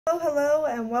Hello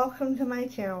and welcome to my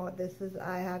channel.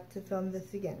 I have to film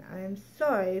this again. I am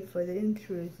sorry for the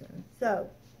intrusion. So,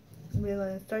 we're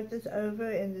going to start this over,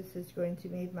 and this is going to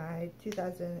be my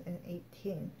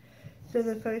 2018. So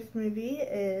the first movie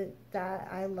that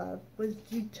I loved was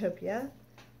Zootopia.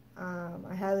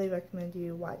 I highly recommend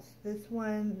you watch this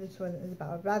one. This one is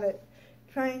about a rabbit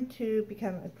trying to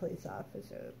become a police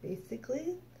officer,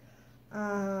 basically.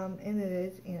 And it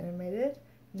is animated.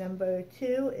 Number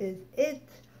 2 is It.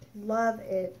 Love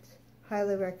It.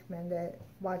 Highly recommend it.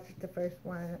 Watch the first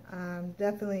one.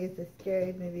 Definitely it's a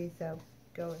scary movie, so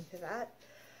go into that.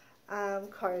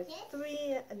 Cars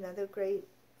 3, another great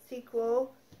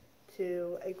sequel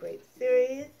to a great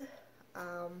series.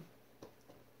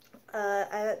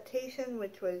 Adaptation,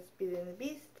 which was Beauty and the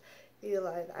Beast, the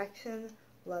live action.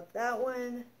 Love that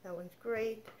one. That one's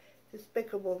great.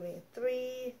 Despicable Me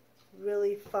 3,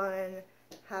 really fun,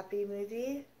 happy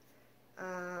movie.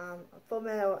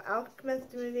 Fullmetal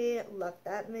Alchemist movie, love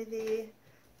that movie.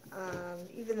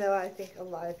 Even though I think a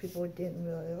lot of people didn't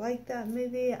really like that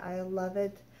movie, I love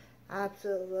it.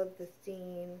 Absolutely love the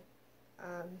scenes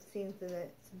in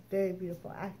it. It's very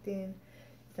beautiful acting,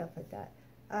 stuff like that.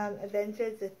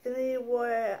 Avengers Infinity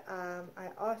War, I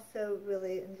also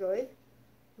really enjoyed.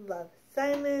 Love,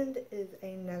 Simon is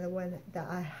another one that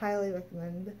I highly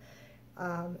recommend.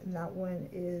 And that one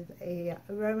is a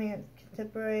romance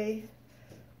contemporary.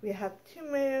 We have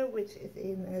Tomb Raider, which is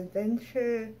an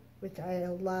adventure, which I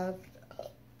loved.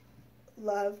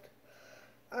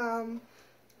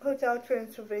 Hotel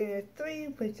Transylvania 3,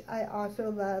 which I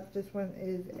also loved. This one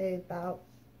is about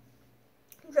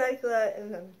Dracula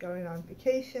and them going on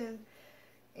vacation.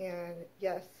 And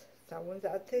yes, someone's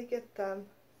out to get them.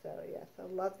 So yes, I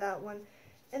love that one.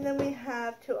 And then we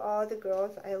have To All the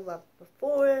Girls I Loved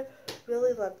Before.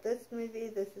 Really love this movie.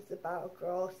 This is about a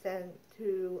girl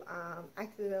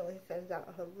accidentally sends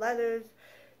out her letters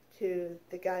to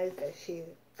the guys that she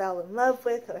fell in love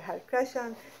with or had a crush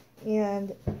on,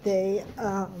 and they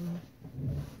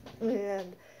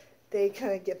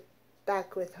kind of get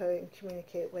back with her and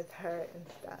communicate with her and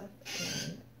stuff.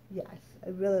 And yes, I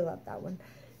really love that one.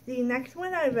 The next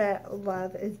one I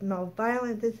love is More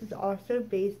Violent. This is also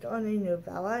based on a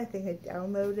novella. I think I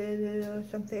downloaded it or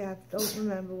something. I don't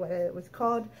remember what it was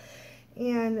called.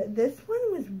 And this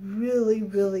one was really,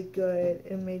 really good.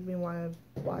 It made me want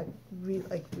to read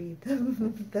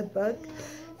the book.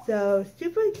 So,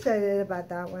 super excited about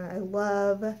that one. I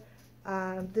love,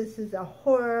 this is a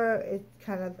horror. It's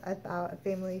kind of about a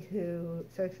family who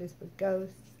searches for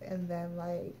ghosts and then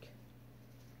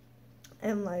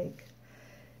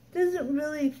doesn't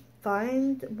really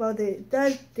find, well, they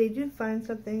do find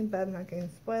something, but I'm not going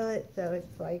to spoil it. So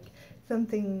it's like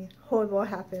something horrible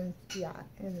happens, yeah,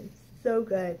 and it's so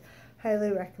good.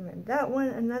 Highly recommend that one.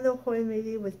 Another horror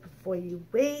movie was Before You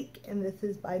Wake, and this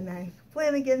is by Mary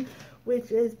Flanagan,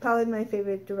 which is probably my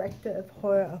favorite director of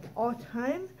horror of all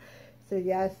time. So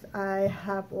yes, I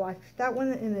have watched that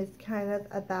one, and it's kind of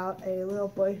about a little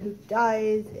boy who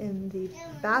dies in the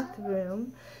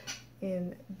bathroom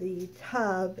in the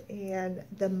tub, and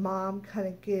the mom kind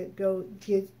of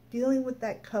gets dealing with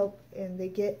that cope, and they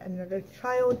get another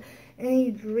child, and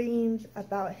he dreams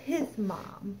about his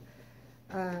mom,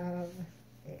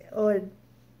 or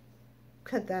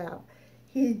cut that out.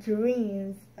 He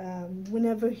dreams,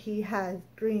 whenever he has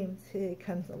dreams, he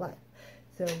comes to life.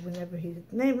 So whenever he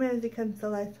has nightmares, it comes to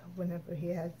life. Whenever he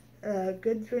has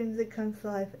good dreams, it comes to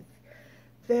life. It's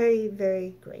very,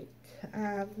 very great.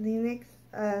 The next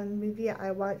movie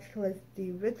I watched was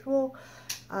The Ritual.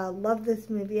 Love this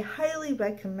movie. Highly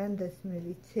recommend this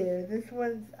movie too. This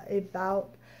was about,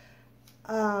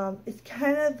 it's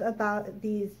kind of about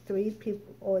these 3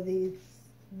 people, or these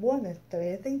one of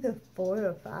 3, I think there's 4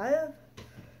 or 5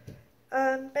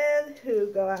 men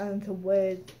who go out into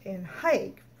woods and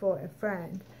hike for a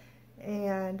friend.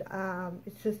 And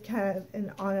it's just kind of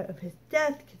in honor of his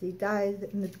death, because he dies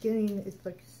in the beginning. It's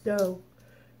like so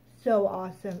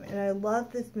awesome, and I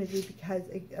love this movie because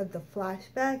of the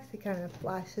flashbacks. It kind of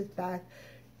flashes back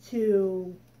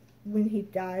to when he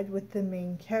died with the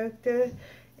main character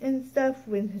and stuff,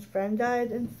 when his friend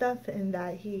died and stuff, and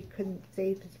that he couldn't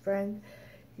save his friend.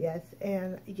 Yes,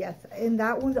 and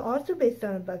that one's also based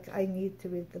on a book. I need to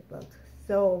read the book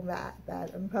so bad.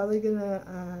 I'm probably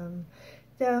gonna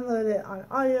download it on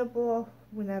Audible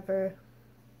whenever.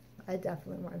 I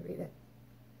definitely want to read it.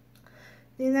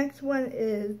 The next one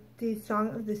is The Song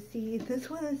of the Sea. This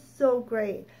one is so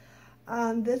great.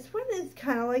 This one is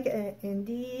kind of like an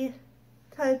indie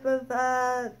type of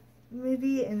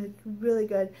movie, and it's really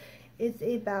good. It's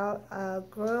about a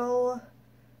girl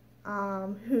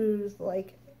who's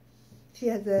like she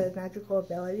has a magical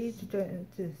ability to turn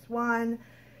into a swan.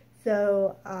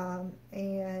 So,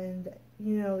 and,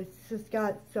 you know, it's just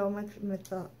got so much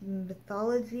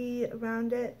mythology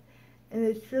around it. And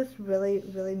it's just really,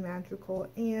 really magical.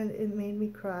 And it made me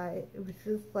cry. It was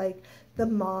just like the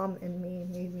mom in me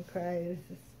made me cry. It was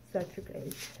just such a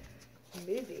great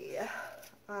movie.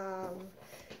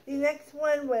 The next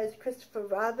one was Christopher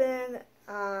Robin.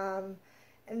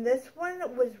 And this one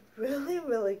was really,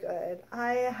 really good.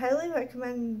 I highly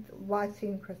recommend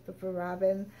watching Christopher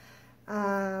Robin.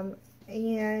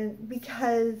 And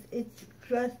because it's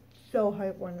just so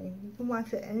heartwarming. You can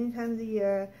watch it any time of the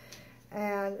year.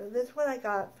 And this one I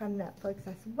got from Netflix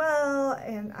as well,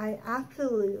 and I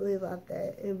absolutely loved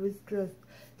it. It was just,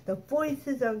 the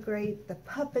voices are great, the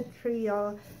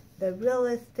puppetry, the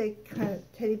realistic kind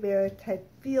of teddy bear type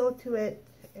feel to it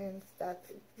and stuff.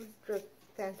 It was just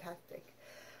fantastic.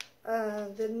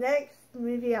 The next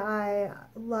movie I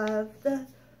loved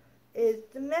is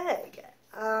The Meg.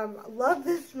 Love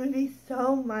this movie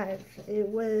so much. It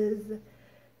was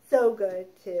so good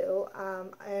too,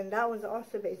 and that was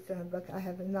also based on a book. I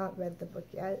have not read the book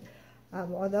yet,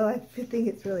 although I think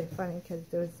it's really funny because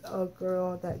there's a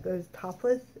girl that goes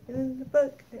topless in the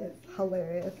book. It's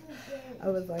hilarious. I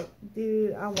was like,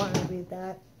 dude, I want to read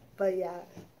that. But yeah,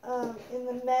 and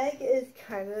The Meg is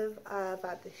kind of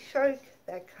about the shark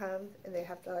that comes and they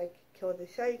have to like kill the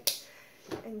shark,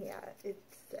 and yeah,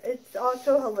 it's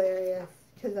also hilarious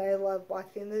because I love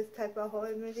watching this type of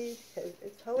horror movies because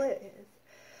it's hilarious.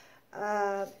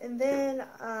 And then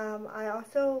I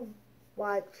also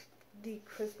watched The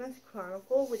Christmas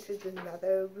Chronicle, which is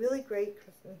another really great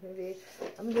Christmas movie.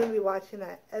 I'm going to be watching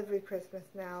that every Christmas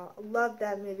now. I love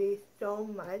that movie so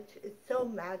much. It's so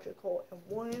magical and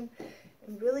warm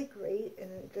and really great,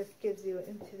 and it just gives you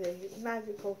into the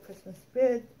magical Christmas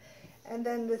spirit. And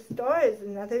then The Star is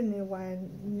another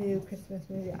new Christmas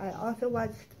movie I also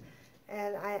watched,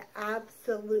 and I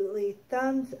absolutely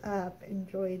thumbs up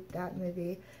enjoyed that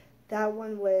movie. That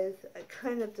one was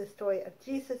kind of the story of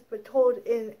Jesus, but told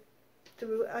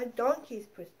through a donkey's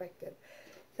perspective.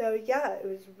 So yeah, it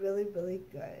was really, really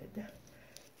good.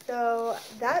 So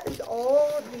that is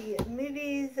all the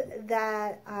movies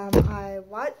that I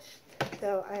watched.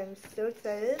 So I'm so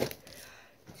excited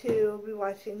to be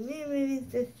watching new movies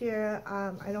this year.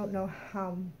 I don't know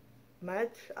how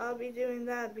much I'll be doing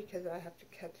that because I have to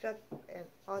catch up and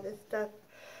all this stuff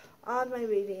on my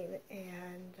reading,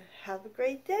 and have a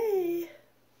great day.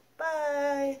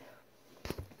 Bye.